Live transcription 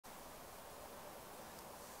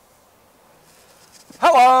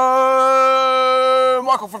Hello,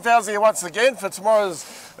 Michael from Fowles here once again for tomorrow's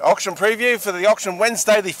auction preview for the auction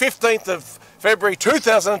Wednesday the 15th of February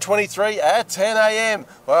 2023 at 10 AM.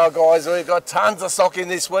 Well guys, we've got tons of stock in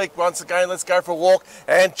this week. Once again, let's go for a walk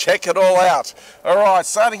and check it all out. Alright,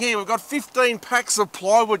 starting here, we've got 15 packs of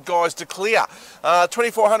plywood, guys, to clear.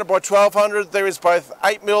 2400 by 1200, there is both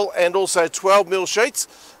 8mm and also 12mm sheets.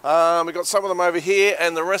 We've got some of them over here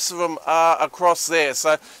and the rest of them are across there.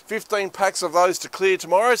 So 15 packs of those to clear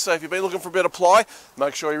tomorrow. So if you've been looking for a bit of ply,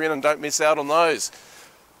 make sure you're in and don't miss out on those.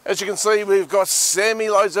 As you can see, we've got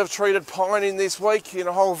semi-loads of treated pine in this week in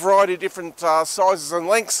a whole variety of different sizes and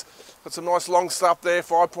lengths. Got some nice long stuff there,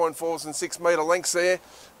 5.4s and 6 metre lengths there.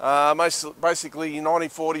 Basically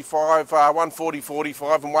 90-45,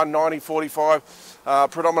 140-45 and 190-45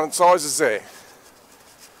 predominant sizes there.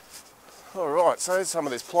 Alright, so there's some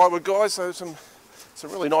of this plywood, guys, so some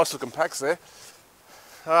really nice looking packs there.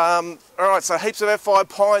 Alright, so heaps of F5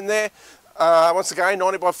 pine there. Once again,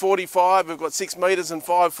 90 by 45, we've got 6 metres and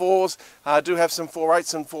 5 4s. Do have some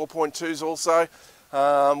 4.8s and 4.2s also.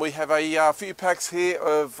 We have a few packs here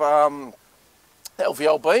of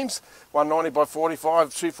LVL beams, 190 by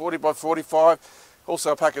 45, 240 by 45,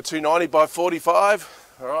 also a pack of 290 by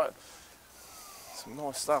 45. Alright, some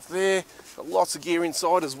nice stuff there. Got lots of gear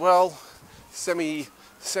inside as well.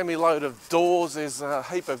 Semi-load of doors. There's a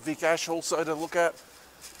heap of Vic Ash also to look at.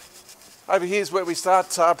 Over here is where we start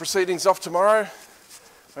proceedings off tomorrow.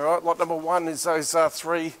 Alright, lot number one is those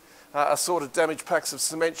three assorted damaged packs of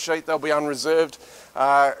cement sheet. They'll be unreserved.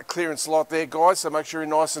 Clearance lot there, guys, so make sure you're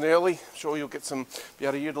nice and early. I'm sure you'll get be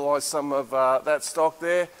able to utilise some of that stock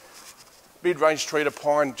there. Mid-range treated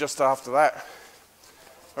pine just after that.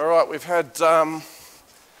 Alright, we've had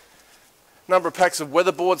number of packs of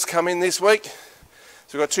weatherboards come in this week.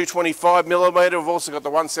 So we've got 225mm, we've also got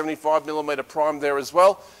the 175mm prime there as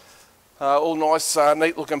well. All nice,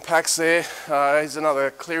 neat looking packs there. Here's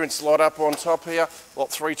another clearance lot up on top here, lot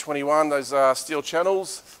 321, those steel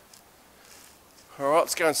channels. Alright,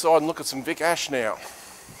 let's go inside and look at some Vic Ash now.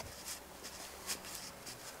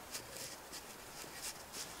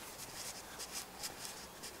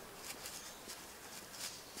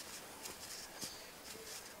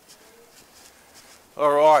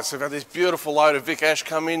 Alright, so we've had this beautiful load of Vic Ash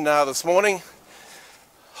come in this morning.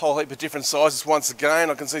 Whole heap of different sizes once again.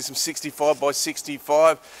 I can see some 65 by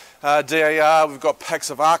 65 DAR. We've got packs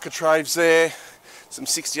of architraves there, some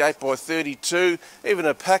 68 by 32, even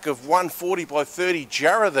a pack of 140 by 30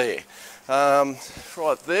 Jarrah there.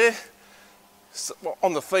 Right there. So,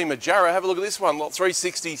 on the theme of Jarrah, have a look at this one, lot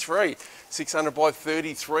 363, 600 by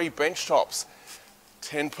 33 bench tops.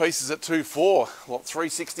 10 pieces at 2.4, lot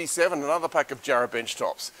 367, another pack of Jarrah bench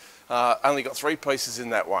tops. Only got 3 pieces in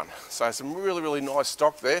that one. So some really nice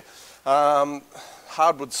stock there.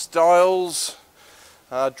 Hardwood styles,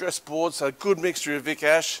 dress boards, so a good mixture of Vic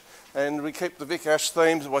Ash. And we keep the Vic Ash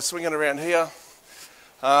themes by swinging around here.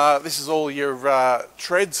 This is all your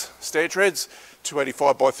treads, stair treads,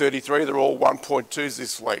 285 by 33. They're all 1.2s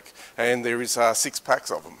this week. And there is 6 packs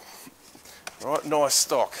of them. Right, nice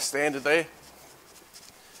stock, standard there.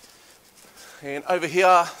 And over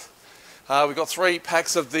here, we've got 3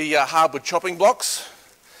 packs of the hardwood chopping blocks.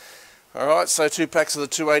 Alright, so 2 packs of the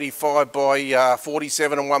 285 by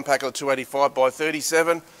 47 and 1 pack of the 285 by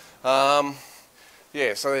 37.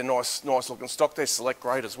 Yeah, so they're nice looking stock. They're select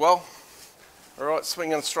grade as well. Alright,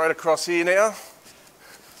 swinging straight across here now.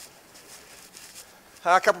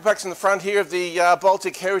 A couple of packs in the front here of the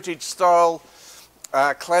Baltic Heritage style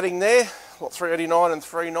cladding there. Lot 389 and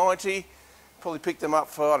 390. Probably picked them up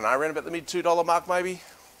for, I don't know, around about the mid $2 mark maybe.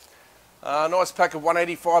 Nice pack of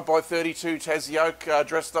 185 by 32 Tassie Oak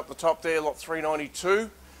dressed up the top there, lot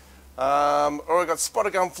 392. Alright, got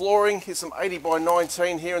spotted gum flooring. Here's some 80 by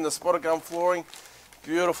 19 here in the spotted gum flooring.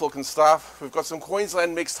 Beautiful looking stuff. We've got some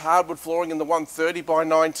Queensland mixed hardwood flooring in the 130 by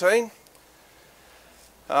 19.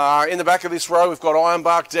 In the back of this row we've got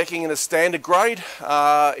ironbark decking in a standard grade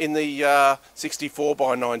in the 64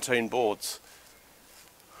 by 19 boards.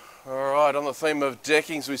 Alright, on the theme of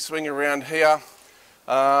deckings we swing around here.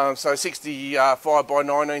 So 65 by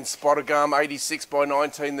 19 spotted gum, 86 by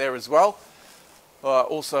 19 there as well.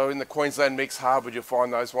 Also in the Queensland mix hardwood you'll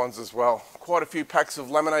find those ones as well. Quite a few packs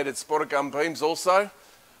of laminated spotted gum beams also.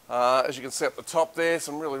 As you can see at the top there,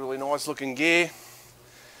 some really nice looking gear.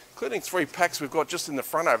 Including 3 packs we've got just in the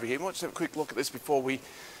front over here. Might just have a quick look at this before we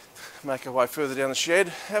make our way further down the shed.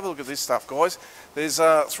 Have a look at this stuff, guys. There's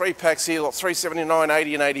 3 packs here, lot 379,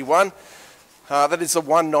 80 and 81. That is a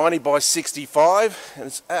 190 by 65, and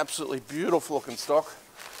it's absolutely beautiful looking stock.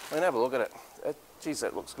 I mean, have a look at it. Geez,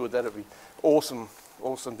 that looks good. That'd be awesome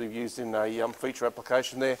to be used in a feature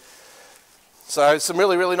application there. So some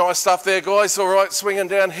really nice stuff there, guys. All right, swinging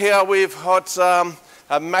down here, we've got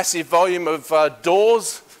a massive volume of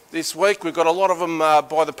doors this week. We've got a lot of them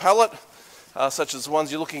by the pallet, such as the ones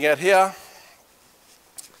you're looking at here.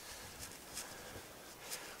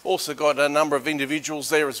 Also got a number of individuals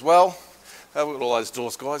there as well. Look at all those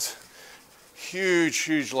doors, guys.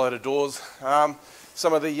 Huge load of doors.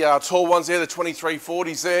 Some of the tall ones there, the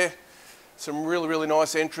 2340s there. Some really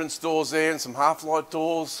nice entrance doors there and some half-light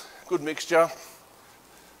doors. Good mixture.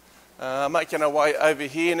 Making our way over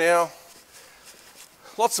here now.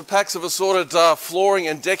 Lots of packs of assorted flooring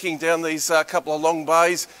and decking down these couple of long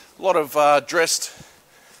bays. A lot of dressed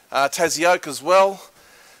Tassie oak as well,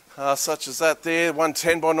 such as that there,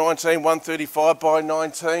 110 by 19, 135 by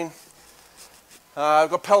 19. We've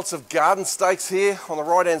got pallets of garden stakes here on the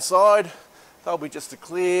right hand side. They'll be just to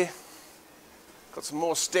clear. Got some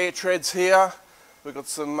more stair treads here. We've got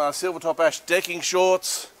some silver top ash decking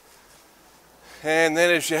shorts. And then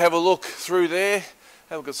as you have a look through there,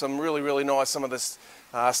 we've got some really nice, some of this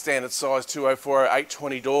standard size 204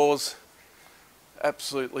 820 doors.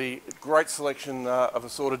 Absolutely great selection of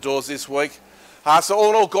assorted doors this week. So all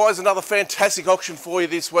in all, guys, another fantastic auction for you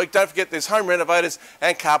this week. Don't forget there's home renovators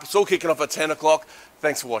and carpets all kicking off at 10 o'clock.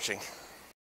 Thanks for watching.